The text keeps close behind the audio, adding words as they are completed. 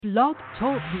Blog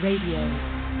Talk Radio.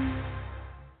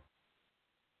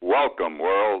 Welcome,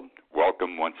 world.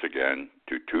 Welcome once again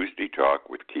to Tuesday Talk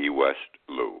with Key West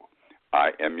Lou. I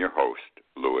am your host,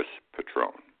 Louis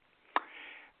Patrone.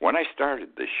 When I started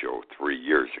this show 3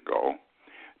 years ago,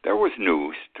 there was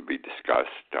news to be discussed.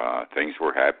 Things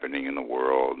were happening in the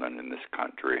world and in this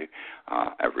country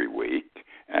every week,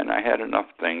 and I had enough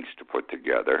things to put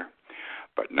together.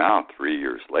 But now, 3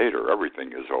 years later, everything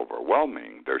is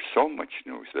overwhelming. There's so much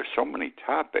news. There's so many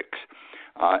topics.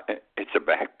 It's a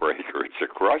backbreaker. It's a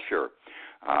crusher.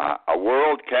 A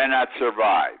world cannot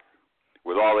survive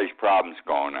with all these problems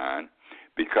going on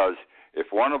because if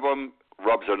one of them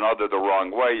rubs another the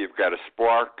wrong way, you've got a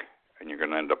spark, and you're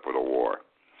going to end up with a war.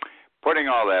 Putting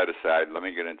all that aside, let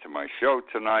me get into my show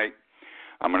tonight.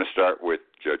 I'm going to start with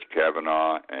Judge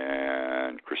Kavanaugh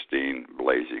and Christine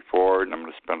Blasey Ford, and I'm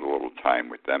going to spend a little time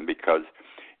with them because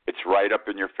it's right up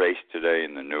in your face today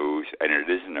in the news, and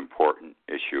it is an important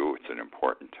issue. It's an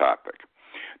important topic.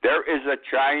 There is a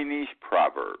Chinese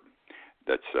proverb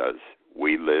that says,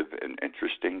 we live in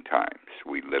interesting times.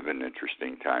 We live in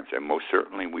interesting times, and most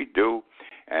certainly we do,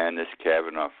 and this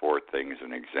Kavanaugh-Ford thing is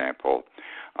an example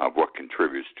of what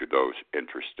contributes to those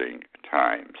interesting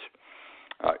times.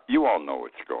 You all know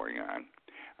what's going on.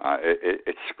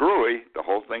 It's screwy. The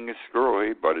whole thing is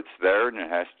screwy, but it's there and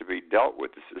it has to be dealt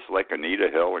with. This is like Anita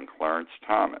Hill and Clarence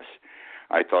Thomas.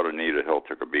 I thought Anita Hill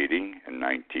took a beating in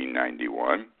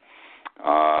 1991.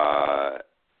 I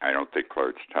don't think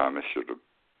Clarence Thomas should have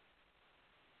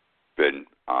been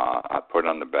put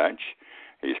on the bench.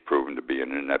 He's proven to be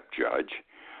an inept judge.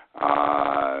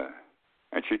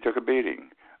 And she took a beating.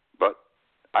 But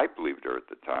I believed her at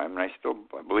the time, and I still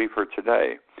believe her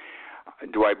today.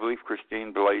 Do I believe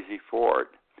Christine Blasey Ford?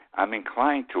 I'm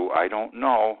inclined to. I don't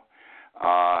know.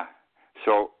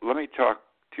 So let me talk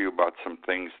to you about some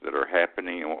things that are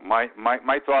happening.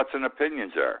 My thoughts and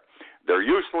opinions are. They're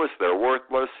useless. They're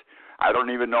worthless. I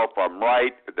don't even know if I'm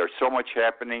right. There's so much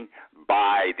happening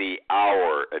by the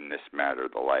hour in this matter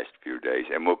the last few days,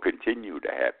 and will continue to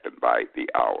happen by the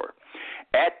hour.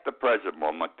 At the present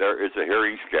moment, there is a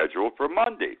hearing scheduled for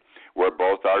Monday where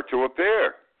both are to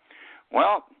appear.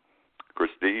 Well,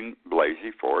 Christine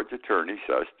Blasey Ford's attorney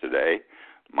says today,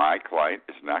 my client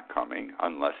is not coming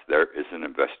unless there is an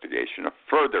investigation, a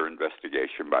further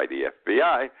investigation by the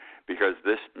FBI, because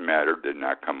this matter did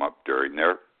not come up during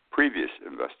their previous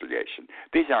investigation.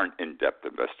 These aren't in-depth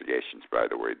investigations, by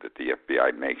the way, that the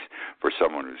FBI makes for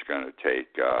someone who's going to take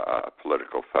a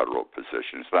political federal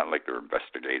position. It's not like they're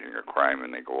investigating a crime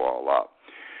and they go all out.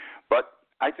 But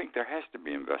I think there has to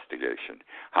be investigation.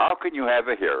 How can you have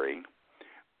a hearing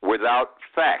without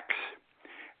facts?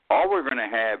 All we're going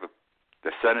to have, if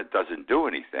the Senate doesn't do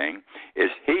anything, is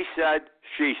he said,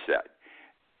 she said.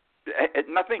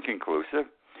 Nothing conclusive.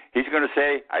 He's going to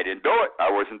say, I didn't do it,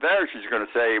 I wasn't there. She's going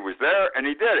to say he was there, and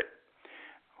he did it.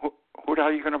 Who the hell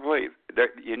are you going to believe?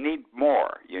 You need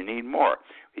more. You need more.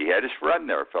 He had his friend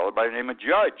there, a fellow by the name of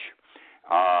Judge.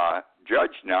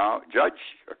 Judge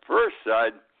first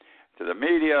said to the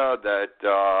media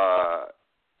that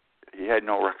he had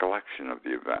no recollection of the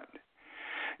event.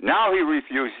 Now he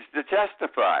refuses to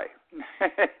testify.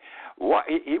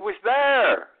 He was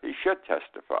there. He should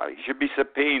testify. He should be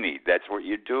subpoenaed. That's what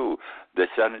you do. The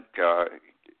Senate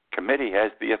committee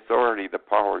has the authority, the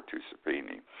power to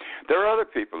subpoena. There are other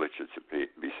people that should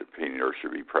be subpoenaed or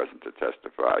should be present to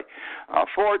testify.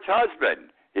 Ford's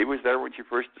husband, he was there when she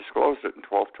first disclosed it in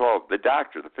 12/12. The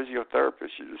doctor, the physiotherapist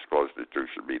she disclosed it to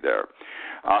should be there.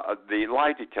 The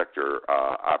lie detector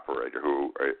operator,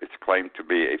 who it's claimed to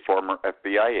be a former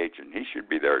FBI agent, he should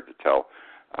be there to tell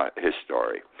his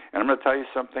story. And I'm going to tell you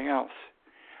something else.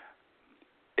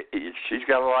 She's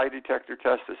got a lie detector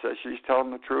test that says she's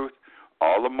telling the truth.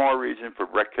 All the more reason for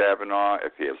Brett Kavanaugh,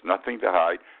 if he has nothing to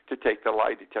hide, to take the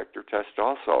lie detector test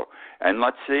also. And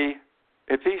let's see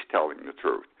if he's telling the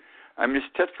truth. I mean, it's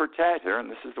tit for tat here, and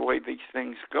this is the way these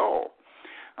things go.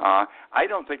 I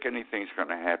don't think anything's going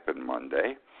to happen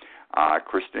Monday.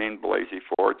 Christine Blasey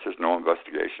Ford says, no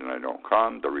investigation, I don't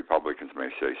come. The Republicans may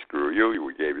say, screw you,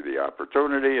 we gave you the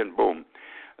opportunity, and boom,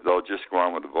 they'll just go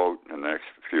on with the vote in the next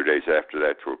few days after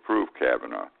that to approve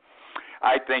Kavanaugh.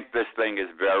 I think this thing is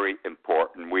very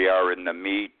important. We are in the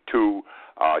Me Too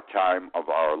time of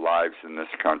our lives in this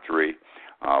country.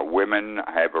 Women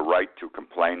have a right to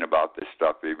complain about this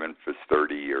stuff even if it's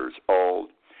 30 years old.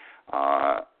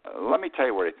 Let me tell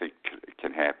you what I think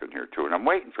can happen here, too. And I'm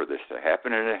waiting for this to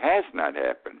happen, and it has not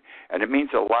happened. And it means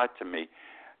a lot to me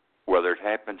whether it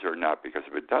happens or not, because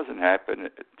if it doesn't happen,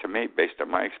 to me, based on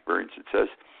my experience, it says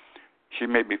she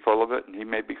may be full of it and he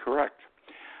may be correct.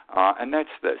 And that's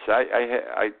this.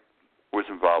 was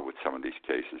involved with some of these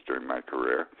cases during my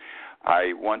career.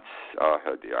 I once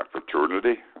had the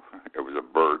opportunity, it was a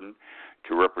burden,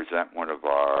 to represent one of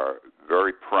our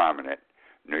very prominent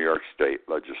New York State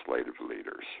legislative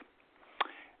leaders.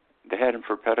 They had him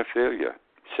for pedophilia.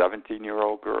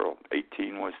 17-year-old girl.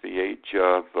 18 was the age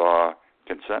of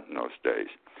consent in those days.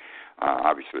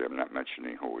 Obviously, I'm not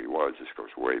mentioning who he was. This goes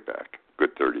way back.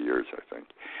 Good 30 years, I think.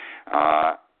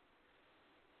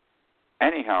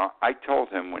 Anyhow, I told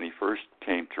him when he first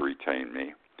came to retain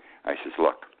me, I says,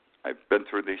 look, I've been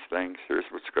through these things. Here's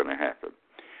what's going to happen.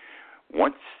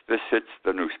 Once this hits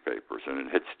the newspapers and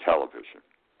it hits television,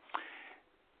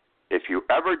 if you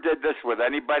ever did this with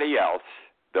anybody else,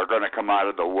 they're going to come out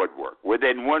of the woodwork.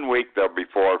 Within 1 week, there'll be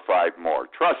 4 or 5 more.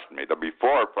 Trust me, there'll be 4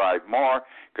 or 5 more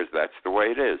because that's the way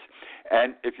it is.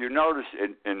 And if you notice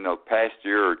in the past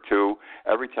year or two,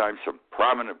 every time some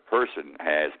prominent person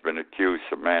has been accused,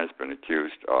 some man has been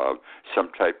accused of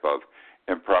some type of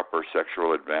improper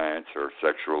sexual advance or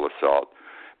sexual assault,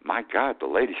 my God, the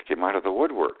ladies came out of the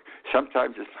woodwork.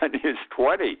 Sometimes as many as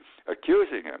 20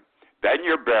 accusing him. Then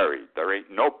you're buried. There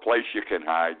ain't no place you can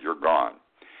hide. You're gone.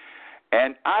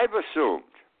 And I've assumed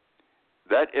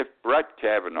that if Brett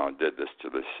Kavanaugh did this to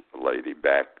this lady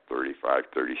back 35,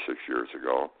 36 years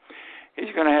ago,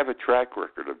 he's going to have a track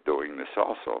record of doing this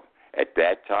also. At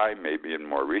that time, maybe in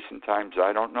more recent times,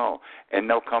 I don't know. And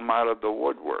they'll come out of the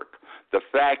woodwork. The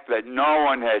fact that no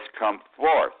one has come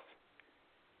forth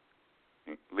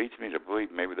leads me to believe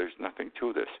maybe there's nothing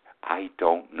to this. I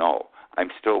don't know. I'm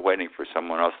still waiting for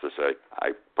someone else to say,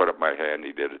 I put up my hand,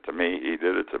 he did it to me,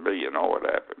 you know what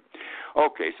happened.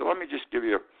 Okay, so let me just give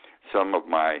you some of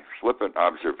my flippant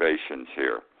observations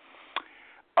here.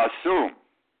 Assume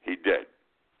he did.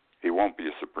 He won't be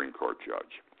a Supreme Court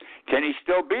judge. Can he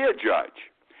still be a judge?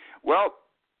 Well,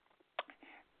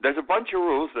 there's a bunch of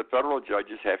rules that federal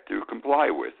judges have to comply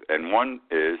with, and one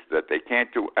is that they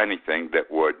can't do anything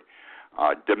that would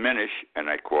diminish, and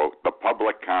I quote, the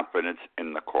public confidence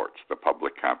in the courts, the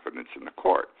public confidence in the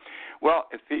court. Well,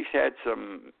 if he's had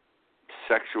some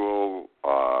sexual,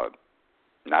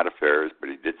 not affairs, but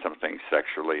he did something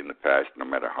sexually in the past, no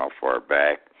matter how far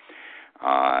back,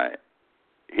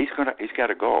 he's got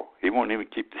to go. He won't even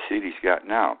keep the seat he's got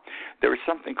now. There is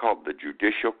something called the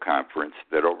Judicial Conference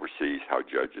that oversees how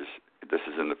judges, this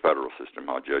is in the federal system,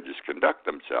 how judges conduct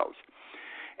themselves.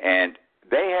 And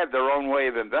they have their own way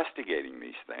of investigating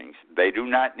these things. They do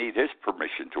not need his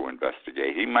permission to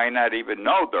investigate. He might not even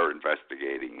know they're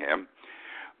investigating him.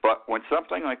 But when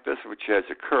something like this, which has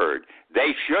occurred,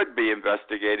 they should be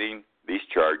investigating these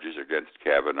charges against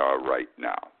Kavanaugh right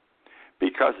now.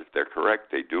 Because if they're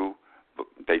correct, they do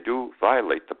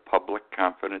violate the public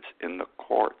confidence in the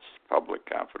courts. Public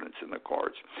confidence in the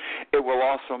courts. It will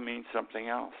also mean something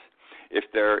else. If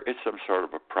there is some sort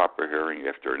of a proper hearing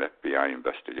after an FBI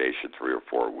investigation 3 or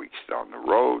 4 weeks down the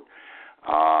road,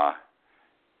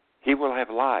 he will have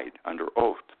lied under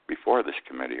oath before this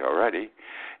committee already,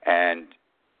 and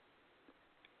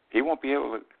he won't be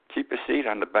able to keep a seat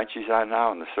on the bench he's on now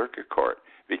in the circuit court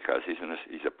because he's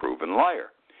a proven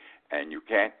liar. And you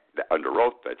can't, under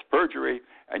oath, that's perjury,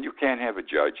 and you can't have a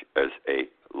judge as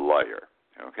a liar.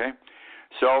 Okay?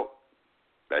 So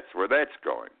that's where that's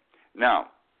going. Now,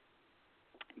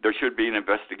 there should be an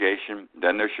investigation,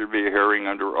 then there should be a hearing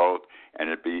under oath, and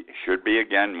should be,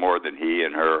 again, more than he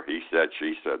and her, he said,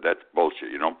 she said. That's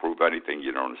bullshit. You don't prove anything.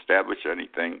 You don't establish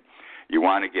anything. You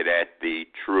want to get at the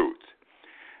truth.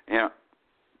 You know,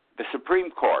 the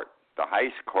Supreme Court, the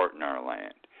highest court in our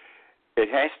land, it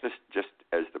has to, just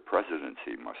as the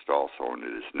presidency must also, and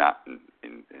it is not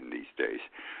in these days,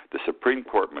 the Supreme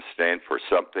Court must stand for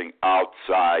something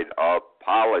outside of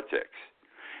politics.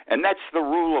 And that's the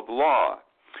rule of law.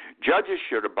 Judges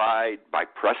should abide by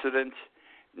precedents,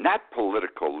 not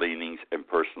political leanings and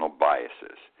personal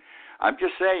biases. I'm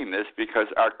just saying this because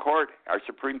our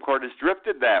Supreme Court has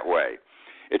drifted that way.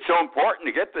 It's so important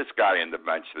to get this guy in the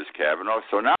bench, this Kavanaugh,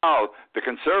 so now the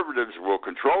conservatives will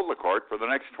control the court for the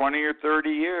next 20 or 30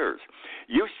 years.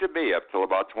 Used to be up till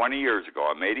about 20 years ago.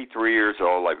 I'm 83 years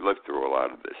old. I've lived through a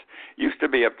lot of this. Used to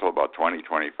be up till about 20,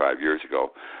 25 years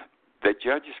ago that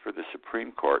judges for the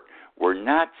Supreme Court were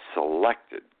not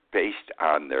selected based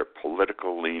on their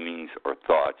political leanings or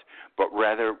thoughts, but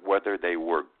rather whether they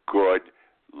were good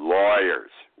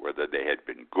lawyers, whether they had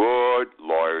been good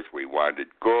lawyers. We wanted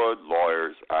good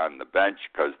lawyers on the bench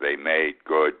because they made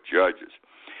good judges.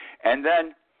 And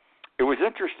then it was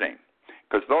interesting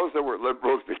because those that were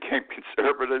liberals became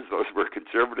conservatives, those who were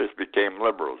conservatives became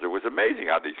liberals. It was amazing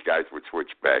how these guys would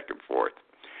switch back and forth.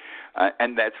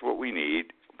 And that's what we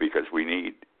need because we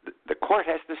need the court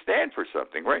has to stand for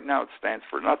something. Right now it stands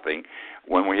for nothing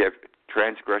when we have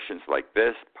transgressions like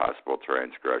this, possible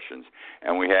transgressions,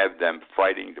 and we have them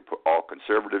fighting to put all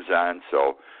conservatives on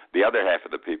so the other half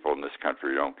of the people in this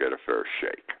country don't get a fair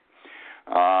shake.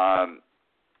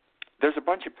 There's a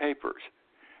bunch of papers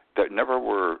that never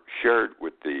were shared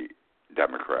with the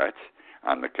Democrats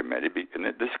on the committee, and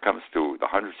this comes to the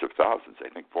hundreds of thousands, I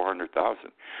think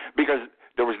 400,000, because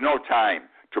there was no time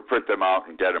to print them out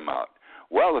and get them out.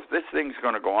 Well, if this thing's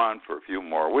going to go on for a few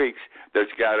more weeks, there's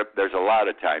a lot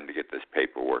of time to get this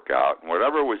paperwork out. And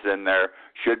whatever was in there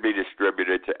should be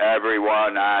distributed to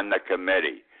everyone on the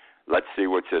committee. Let's see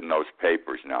what's in those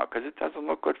papers now, because it doesn't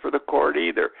look good for the court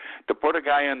either. To put a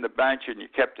guy on the bench and you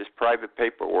kept his private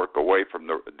paperwork away from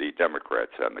the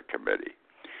Democrats on the committee.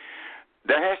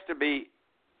 There has to be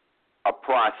a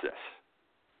process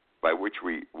by which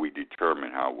we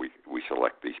determine how we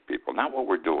select these people. Not what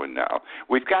we're doing now.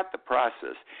 We've got the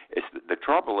process. The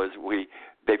trouble is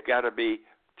they've got to be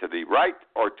to the right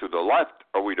or to the left,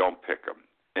 or we don't pick them.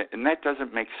 And that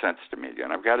doesn't make sense to me.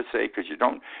 Again, I've got to say, because you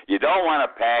don't want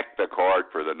to pack the court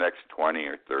for the next 20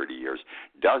 or 30 years.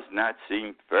 Does not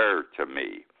seem fair to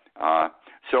me.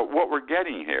 So what we're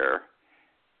getting here,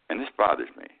 and this bothers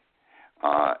me,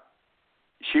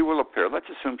 she will appear. Let's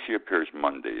assume she appears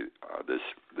Monday.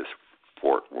 This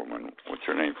Ford woman, what's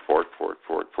her name? Ford.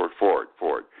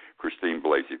 Christine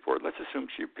Blasey Ford. Let's assume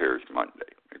she appears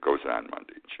Monday. It goes on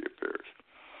Monday, and she appears.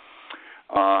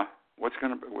 What's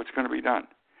going to be done?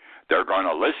 They're going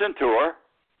to listen to her.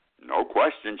 No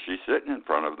question. She's sitting in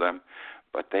front of them,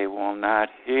 but they will not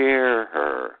hear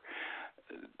her.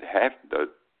 Half the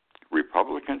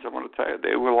Republicans, I want to tell you,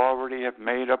 they will already have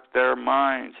made up their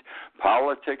minds.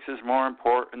 Politics is more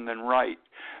important than right.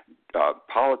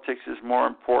 Politics is more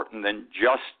important than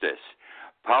justice.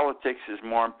 Politics is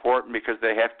more important because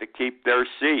they have to keep their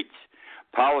seats.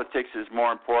 Politics is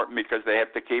more important because they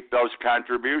have to keep those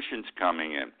contributions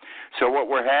coming in. So what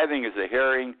we're having is a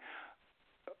hearing,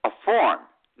 a form,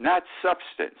 not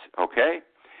substance, okay?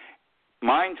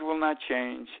 Minds will not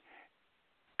change,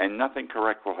 and nothing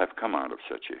correct will have come out of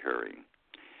such a hearing.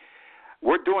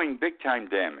 We're doing big-time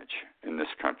damage in this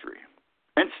country,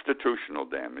 institutional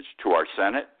damage to our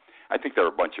Senate. I think they're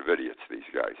a bunch of idiots, these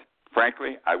guys.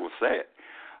 Frankly, I will say it.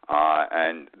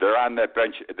 And they're on that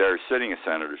bench. They're sitting as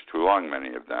senators too long,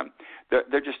 many of them.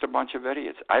 They're just a bunch of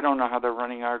idiots. I don't know how they're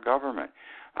running our government.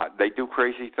 They do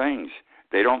crazy things.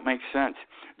 They don't make sense.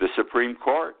 The Supreme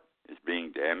Court is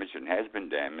being damaged and has been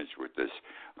damaged with this,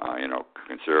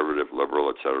 conservative, liberal,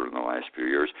 et cetera, in the last few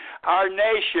years. Our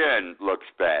nation looks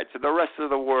bad. To the rest of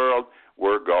the world,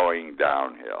 we're going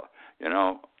downhill.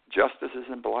 Justice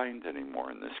isn't blind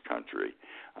anymore in this country.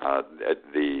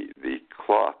 The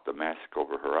cloth, the mask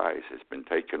over her eyes has been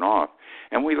taken off,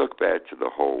 and we look bad to the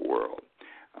whole world.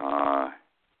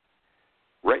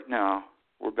 Right now,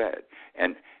 we're bad.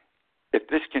 And if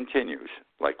this continues,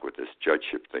 like with this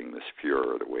judgeship thing, this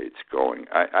furor, the way it's going,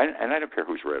 and I don't care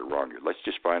who's right or wrong. Let's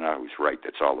just find out who's right.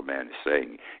 That's all the man is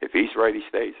saying. If he's right, he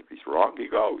stays. If he's wrong, he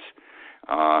goes.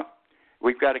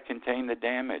 We've got to contain the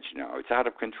damage now. It's out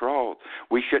of control.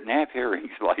 We shouldn't have hearings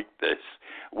like this.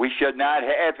 We should not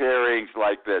have hearings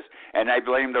like this. And I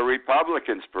blame the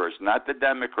Republicans first, not the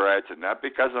Democrats, and not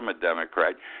because I'm a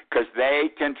Democrat, because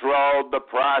they controlled the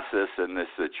process in this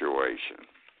situation.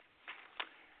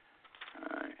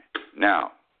 All right.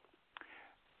 Now,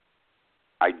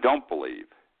 I don't believe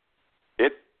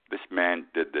if this man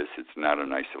did this, it's not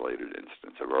an isolated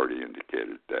instance. I've already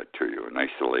indicated that to you, an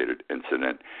isolated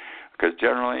incident. Because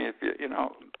generally, if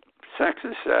sex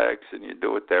is sex, and you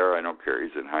do it there, I don't care.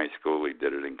 He's in high school. He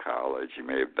did it in college. He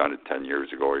may have done it 10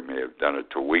 years ago. He may have done it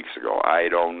 2 weeks ago. I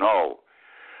don't know.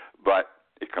 But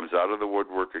it comes out of the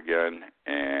woodwork again,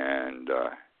 and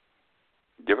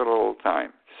give it a little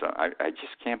time. So I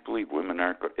just can't believe women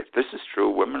aren't going to. If this is true,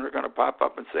 women are going to pop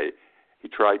up and say, he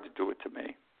tried to do it to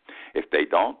me. If they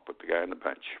don't, put the guy on the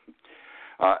bench.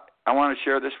 I want to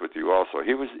share this with you also.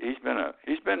 He's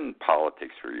been in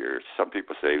politics for years. Some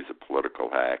people say he was a political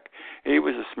hack. He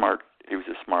was a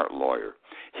smart lawyer.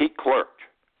 He clerked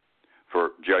for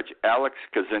Judge Alex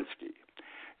Kaczynski.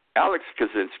 Alex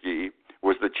Kaczynski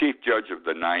was the chief judge of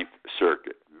the Ninth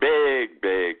Circuit.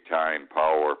 Big time,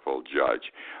 powerful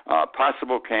judge.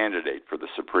 Possible candidate for the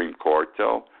Supreme Court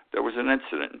till there was an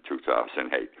incident in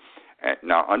 2008.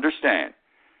 Now understand,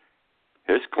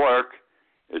 his clerk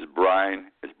is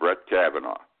Brett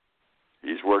Kavanaugh.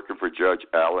 He's working for Judge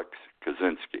Alex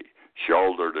Kaczynski,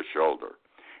 shoulder to shoulder.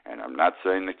 And I'm not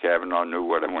saying that Kavanaugh knew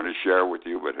what I want to share with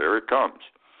you, but here it comes.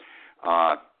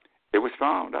 It was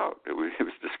found out. It was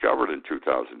discovered in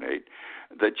 2008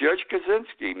 that Judge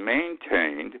Kaczynski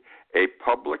maintained a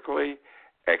publicly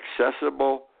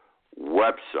accessible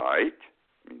website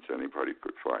means anybody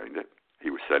could find it. He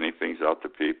was sending things out to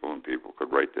people, and people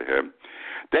could write to him,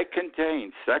 that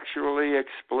contained sexually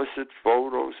explicit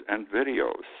photos and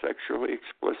videos. Sexually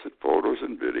explicit photos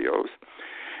and videos.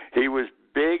 He was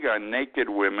big on naked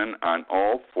women on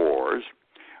all fours.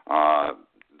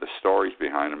 The stories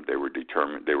behind them, they were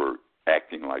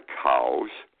acting like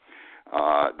cows.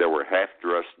 There were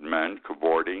half-dressed men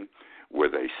cavorting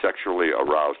with a sexually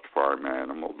aroused farm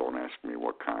animal. Don't ask me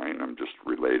what kind. I'm just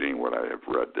relating what I have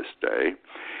read this day.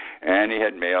 And he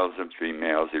had males and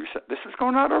females. This was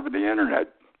going out over the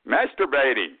Internet,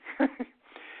 masturbating.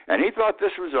 And he thought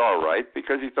this was all right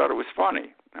because he thought it was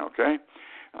funny, okay?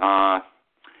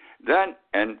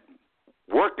 And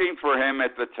working for him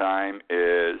at the time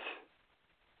is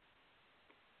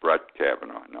Brett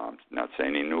Kavanaugh. Now, I'm not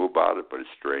saying he knew about it, but it's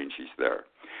strange he's there.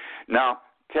 Now,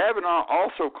 Kavanaugh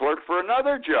also clerked for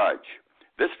another judge.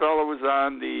 This fellow was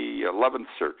on the 11th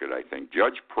Circuit, I think,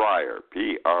 Judge Pryor,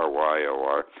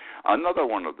 Pryor, another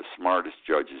one of the smartest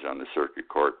judges on the circuit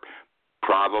court,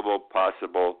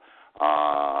 possible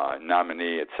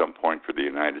nominee at some point for the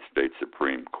United States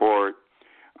Supreme Court.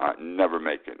 Never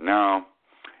make it now.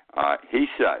 He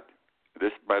said,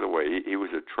 this, by the way, he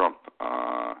was a Trump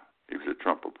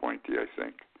appointee, I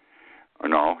think. Or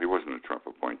no, he wasn't a Trump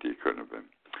appointee. He couldn't have been.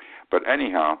 But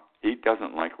anyhow, he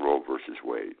doesn't like Roe versus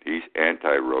Wade. He's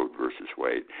anti-Roe versus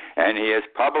Wade. And he has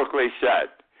publicly said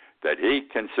that he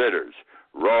considers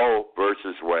Roe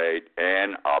versus Wade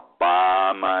an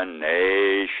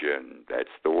abomination. That's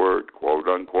the word, quote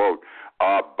unquote,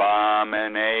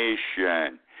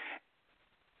 abomination.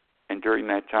 And during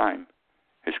that time,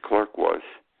 his clerk was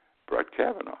Brett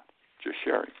Kavanaugh. Just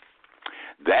sharing.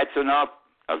 That's enough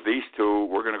of these two.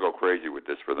 We're going to go crazy with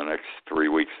this for the next 3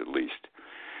 weeks at least.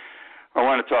 I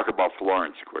want to talk about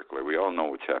Florence quickly. We all know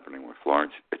what's happening with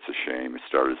Florence. It's a shame. It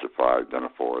started as a 5, then a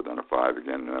 4, then a 5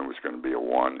 again, and then it was going to be a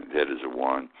 1. It hit as a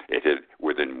 1. It hit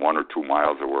within 1 or 2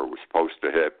 miles of where it was supposed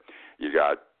to hit. You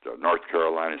got North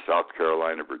Carolina, South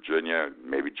Carolina, Virginia,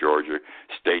 maybe Georgia,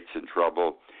 states in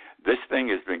trouble. This thing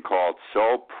has been called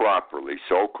so properly,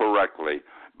 so correctly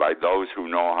by those who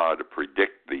know how to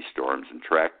predict these storms and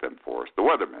track them for us, the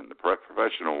weathermen, the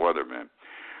professional weathermen.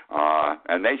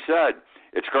 And they said,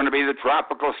 it's going to be the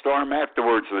tropical storm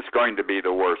afterwards that's going to be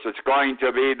the worst. It's going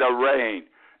to be the rain,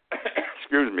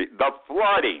 the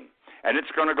flooding, and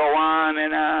it's going to go on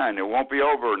and on. It won't be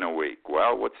over in a week.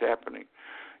 Well, what's happening?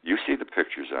 You see the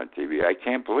pictures on TV. I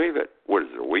can't believe it. What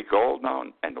is it, a week old now,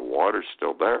 and the water's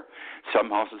still there? Some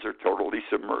houses are totally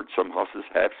submerged. Some houses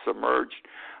half submerged.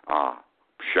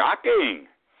 Shocking.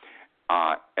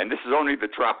 And this is only the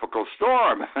tropical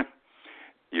storm.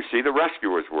 You see the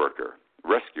rescuers working.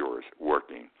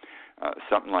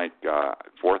 Something like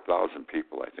 4,000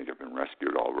 people, I think, have been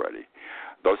rescued already.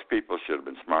 Those people should have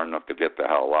been smart enough to get the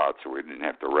hell out so we didn't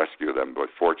have to rescue them. But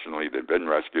fortunately, they've been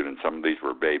rescued, and some of these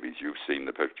were babies. You've seen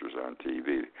the pictures on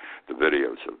TV, the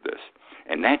videos of this.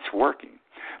 And that's working.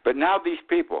 But now these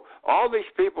people, all these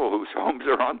people whose homes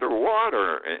are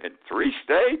underwater in 3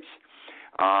 states,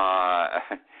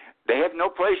 they have no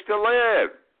place to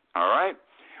live, all right?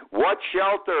 What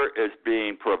shelter is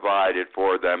being provided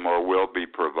for them or will be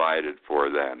provided for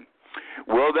them?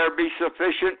 Will there be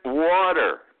sufficient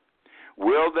water?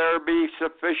 Will there be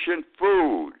sufficient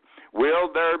food? Will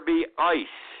there be ice?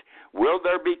 Will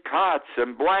there be cots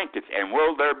and blankets? And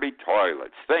will there be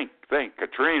toilets? Think,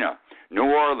 Katrina, New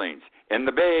Orleans, in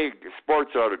the big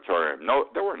sports auditorium. No,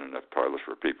 there weren't enough toilets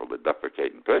for people to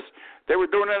defecate and piss. They were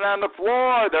doing it on the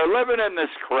floor. They're living in this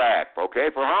crap, okay?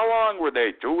 For how long were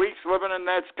they? 2 weeks living in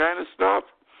that kind of stuff?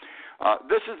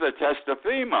 This is the test of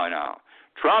FEMA now.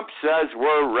 Trump says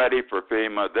we're ready for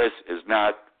FEMA. This is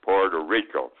not Puerto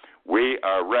Rico. We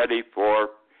are ready for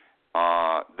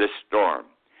this storm.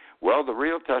 Well, the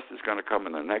real test is going to come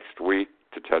in the next week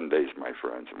to 10 days, my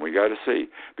friends, and we got to see,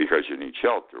 because you need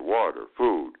shelter, water,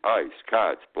 food, ice,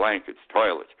 cots, blankets,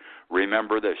 toilets.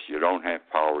 Remember this, you don't have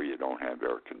power, you don't have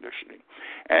air conditioning.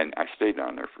 And I stayed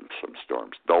down there from some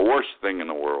storms. The worst thing in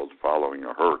the world following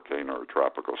a hurricane or a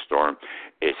tropical storm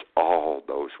is all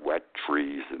those wet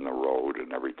trees in the road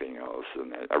and everything else,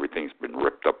 and everything's been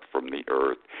ripped up from the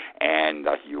earth, and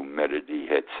the humidity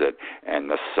hits it, and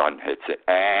the sun hits it,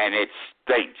 and it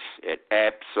stinks. It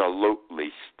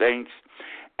absolutely stinks.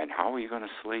 And how are you going to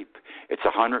sleep? It's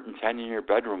 110 in your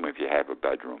bedroom if you have a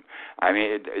bedroom. I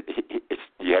mean,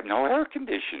 you have no air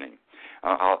conditioning.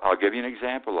 I'll give you an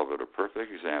example of it, a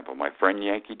perfect example. My friend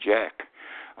Yankee Jack,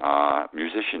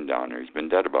 musician down there, he's been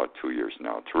dead about 2 years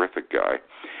now, terrific guy.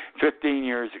 15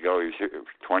 years ago,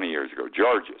 20 years ago,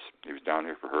 Georges. He was down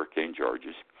here for Hurricane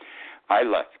Georges. I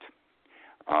left.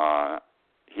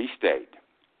 He stayed.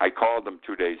 I called him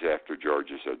 2 days after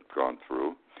George's had gone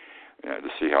through to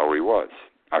see how he was.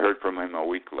 I heard from him a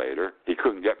week later. He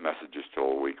couldn't get messages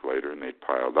till a week later, and they'd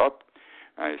piled up.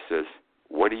 And he says,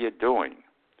 "What are you doing?"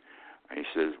 And he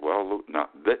says, "Well, Lou, now,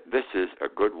 this is a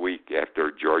good week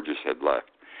after George's had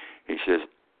left." He says,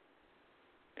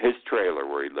 his trailer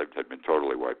where he lived had been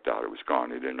totally wiped out. It was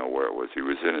gone. He didn't know where it was. He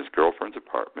was in his girlfriend's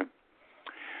apartment.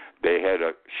 They had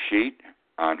a sheet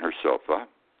on her sofa.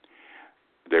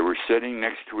 They were sitting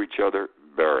next to each other,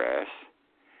 bare ass.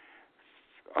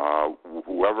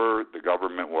 Whoever the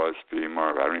government was,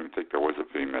 FEMA, I don't even think there was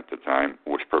a FEMA at the time,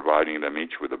 was providing them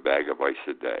each with a bag of ice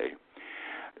a day.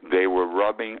 They were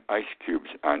rubbing ice cubes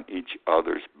on each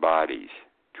other's bodies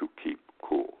to keep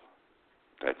cool.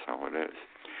 That's how it is.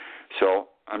 So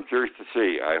I'm curious to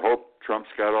see. I hope Trump's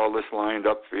got all this lined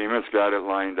up. FEMA's got it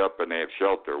lined up, and they have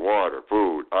shelter, water,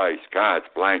 food, ice, cots,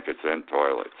 blankets, and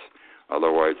toilets.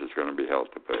 Otherwise, it's going to be hell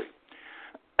to pay.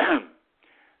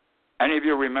 Any of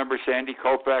you remember Sandy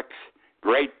Koufax?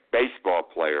 Great baseball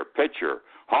player, pitcher,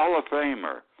 Hall of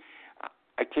Famer.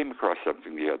 I came across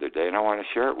something the other day, and I want to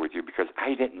share it with you because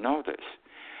I didn't know this.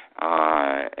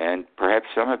 And perhaps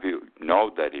some of you know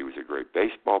that he was a great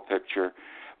baseball pitcher,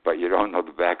 but you don't know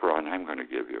the background I'm going to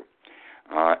give you.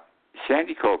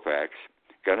 Sandy Koufax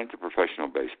got into professional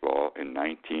baseball in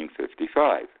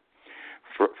 1955.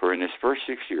 For in his first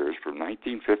 6 years, from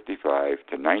 1955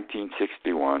 to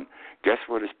 1961, guess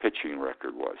what his pitching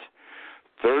record was?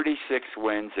 36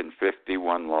 wins and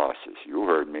 51 losses. You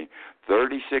heard me.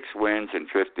 36 wins and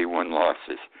 51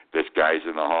 losses. This guy's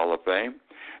in the Hall of Fame.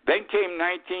 Then came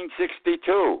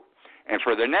 1962. And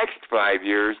for the next 5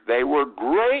 years, they were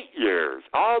great years.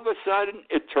 All of a sudden,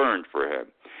 it turned for him.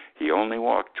 He only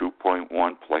walked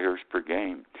 2.1 players per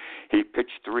game. He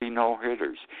pitched 3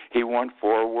 no-hitters. He won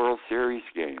 4 World Series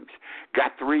games.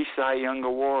 Got 3 Cy Young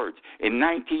Awards. In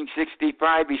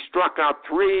 1965, he struck out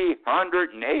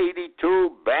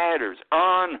 382 batters.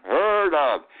 Unheard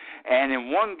of. And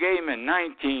in one game in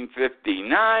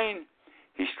 1959,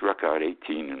 he struck out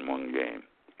 18 in one game.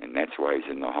 And that's why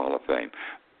he's in the Hall of Fame.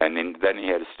 And then he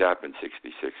had to stop in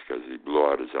 66 because he blew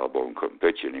out his elbow and couldn't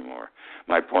pitch anymore.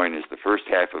 My point is the first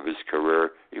half of his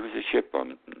career, he was a shit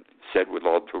bum. Said with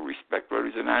all due respect, but he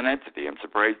was a non-entity. I'm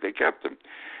surprised they kept him.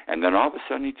 And then all of a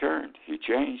sudden he turned. He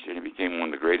changed, and he became one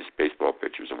of the greatest baseball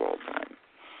pitchers of all time.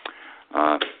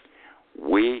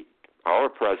 Our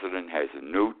president has a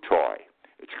new toy.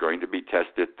 It's going to be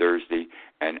tested Thursday,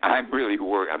 and I'm really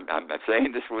worried. I'm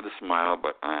saying this with a smile,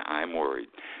 but I'm worried.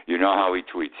 You know how he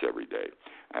tweets every day.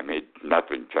 I made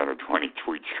nothing, 10 or 20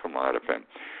 tweets come out of him.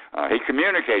 He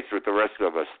communicates with the rest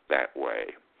of us that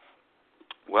way.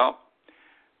 Well,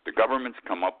 the government's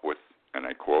come up with, and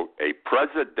I quote, a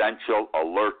presidential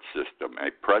alert system,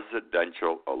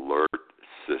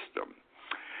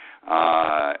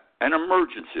 an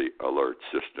emergency alert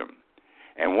system.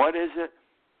 And what is it?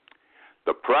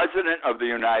 The President of the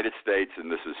United States,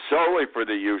 and this is solely for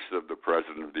the use of the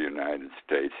President of the United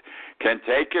States, can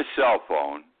take his cell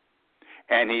phone,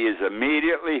 and he is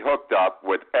immediately hooked up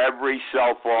with every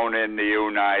cell phone in the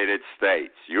United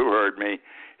States. You heard me.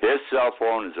 His cell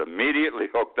phone is immediately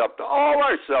hooked up to all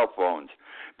our cell phones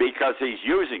because he's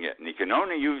using it, and he can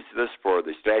only use this for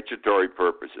the statutory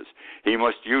purposes. He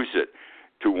must use it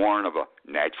to warn of a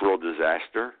natural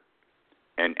disaster,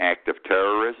 an act of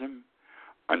terrorism,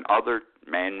 an other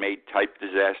man-made type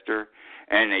disaster,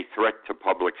 and a threat to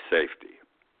public safety.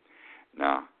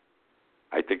 Now,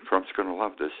 I think Trump's going to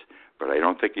love this, but I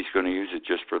don't think he's going to use it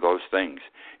just for those things.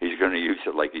 He's going to use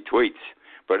it like he tweets.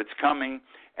 But it's coming,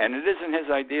 and it isn't his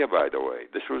idea, by the way.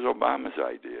 This was Obama's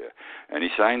idea. And he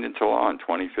signed into law in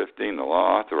 2015 the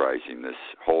law authorizing this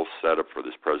whole setup for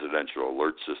this presidential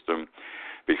alert system,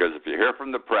 because if you hear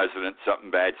from the president,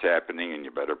 something bad's happening, and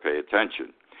you better pay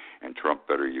attention. And Trump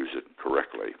better use it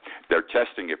correctly. They're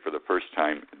testing it for the first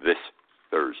time this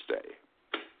Thursday.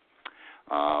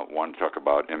 Want to talk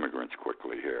about immigrants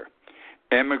quickly here.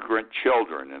 Immigrant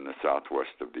children in the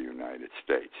southwest of the United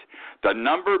States. The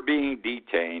number being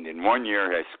detained in 1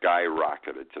 year has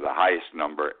skyrocketed to the highest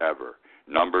number ever.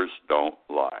 Numbers don't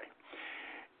lie.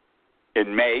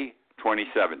 In May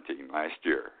 2017, last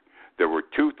year, there were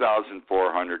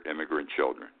 2,400 immigrant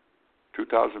children.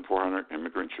 2,400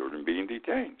 immigrant children being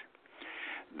detained.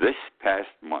 This past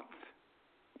month,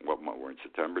 we're in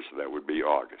September, so that would be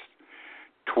August,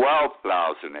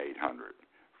 12,800.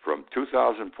 From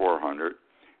 2,400,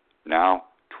 now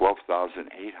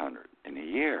 12,800 in a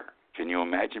year. Can you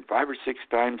imagine? 5 or 6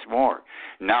 times more.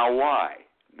 Now why?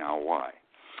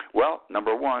 Well,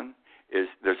 number one is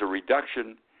there's a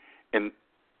reduction in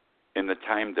the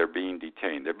time they're being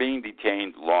detained. They're being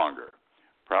detained longer,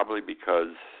 probably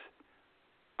because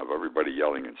of everybody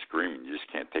yelling and screaming. You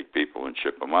just can't take people and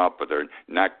ship them out, but they're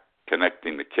not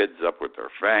connecting the kids up with their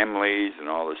families and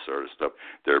all this sort of stuff.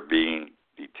 They're being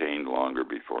detained longer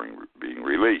before being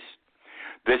released.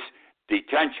 This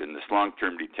detention, this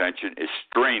long-term detention, is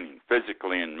straining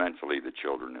physically and mentally the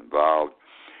children involved,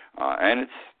 and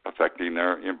it's affecting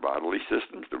their bodily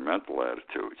systems, their mental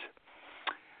attitudes.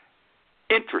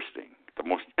 Interesting, the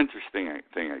most interesting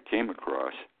thing I came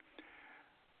across,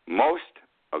 most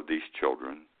of these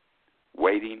children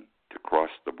waiting to cross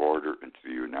the border into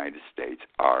the United States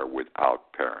are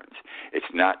without parents. It's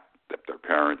not that their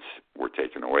parents were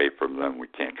taken away from them. We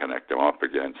can't connect them up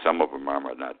again. Some of them are,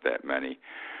 but not that many.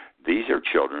 These are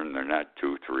children, they're not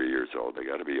 2, 3 years old, they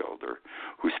got to be older,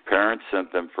 whose parents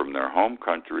sent them from their home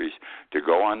countries to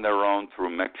go on their own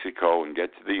through Mexico and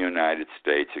get to the United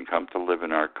States and come to live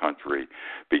in our country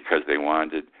because they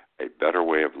wanted a better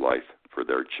way of life for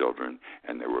their children,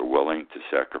 and they were willing to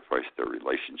sacrifice their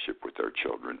relationship with their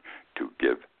children to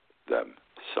give them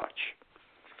such.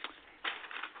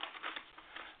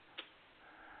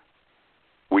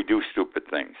 We do stupid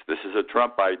things. This is a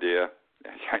Trump idea.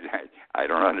 I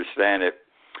don't understand it.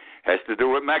 Has to do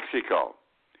with Mexico.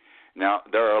 Now,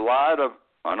 there are a lot of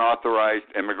unauthorized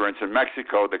immigrants in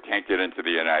Mexico that can't get into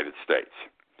the United States.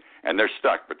 And they're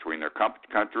stuck between their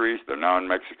countries. They're now in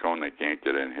Mexico and they can't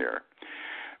get in here.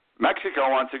 Mexico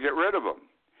wants to get rid of them.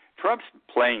 Trump's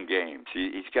playing games.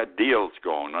 He's got deals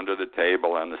going under the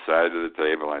table, on the side of the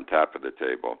table, on top of the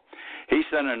table. He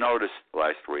sent a notice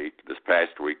this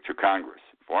past week, to Congress,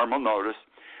 formal notice,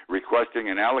 requesting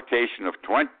an allocation of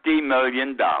 $20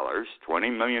 million,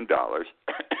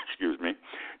 excuse me,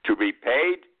 to be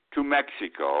paid to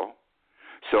Mexico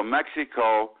so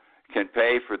Mexico can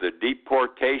pay for the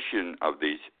deportation of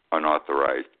these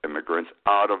unauthorized immigrants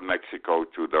out of Mexico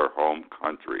to their home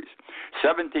countries.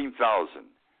 17,000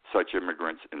 such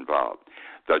immigrants involved.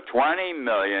 The $20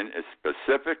 million is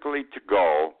specifically to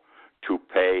go to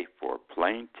pay for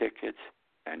plane tickets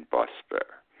and bus fare.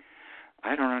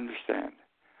 I don't understand.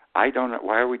 I don't know.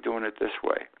 Why are we doing it this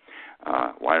way?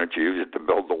 Why don't you use it to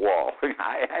build the wall?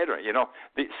 I don't.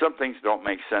 Some things don't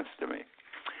make sense to me.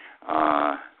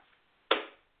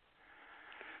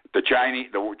 The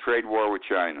trade war with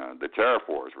China, the tariff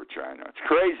wars with China. It's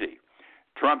crazy.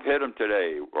 Trump hit them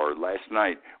today or last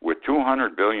night with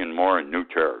 $200 billion more in new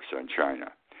tariffs on China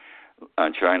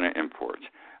imports.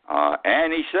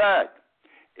 And he said,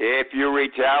 if you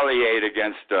retaliate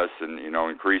against us and,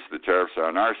 increase the tariffs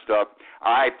on our stuff,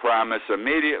 I promise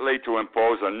immediately to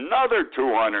impose another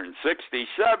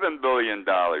 $267 billion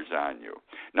on you.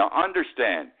 Now,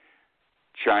 understand,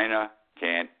 China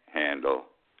can't handle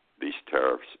these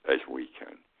tariffs as we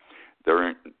can. They're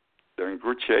in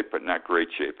good shape, but not great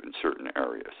shape in certain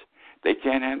areas. They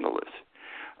can't handle this.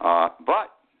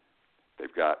 But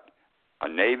they've got a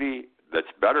Navy that's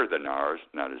better than ours,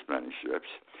 not as many ships.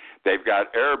 They've got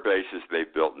air bases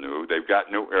they've built new. They've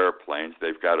got new airplanes.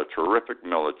 They've got a terrific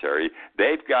military.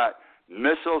 They've got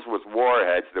missiles with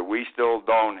warheads that we still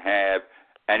don't have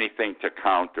anything to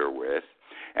counter with.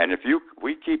 And if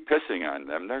we keep pissing on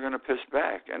them, they're going to piss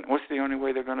back. And what's the only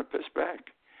way they're going to piss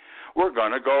back? We're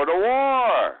going to go to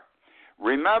war.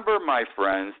 Remember, my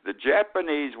friends, the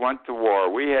Japanese went to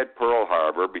war. We had Pearl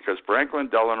Harbor because Franklin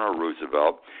Delano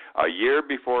Roosevelt, a year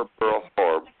before Pearl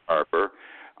Harbor,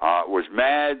 was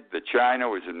mad that China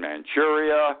was in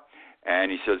Manchuria,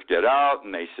 and he says, get out,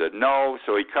 and they said no,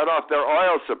 so he cut off their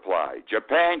oil supply.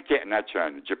 Japan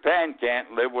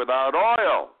can't live without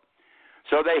oil.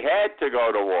 So they had to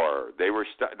go to war. They were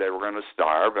going to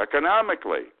starve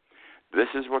economically. This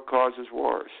is what causes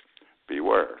wars.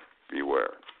 Beware,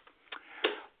 beware.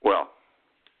 Well,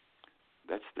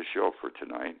 that's the show for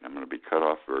tonight. I'm going to be cut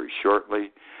off very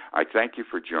shortly. I thank you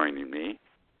for joining me.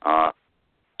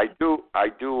 I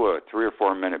do a 3 or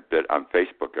 4 minute bit on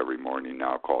Facebook every morning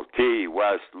now called Key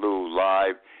West Lou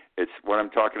Live. It's what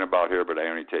I'm talking about here, but I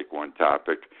only take one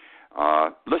topic.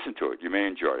 Listen to it. You may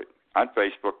enjoy it. On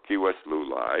Facebook, Key West Lou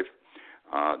Live.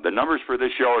 The numbers for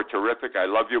this show are terrific. I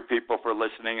love you people for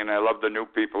listening, and I love the new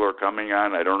people who are coming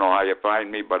on. I don't know how you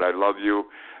find me, but I love you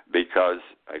because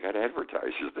I got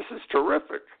advertisers. This is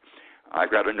terrific.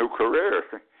 I've got a new career.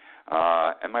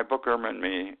 And my book, Irma and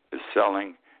Me, is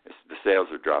selling. The sales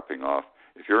are dropping off.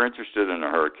 If you're interested in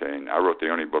a hurricane, I wrote the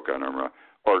only book on Irma,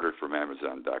 ordered from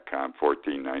Amazon.com,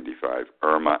 $14.95,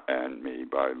 Irma and Me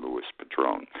by Louis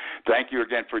Patrone. Thank you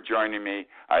again for joining me.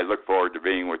 I look forward to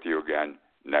being with you again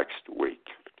next week.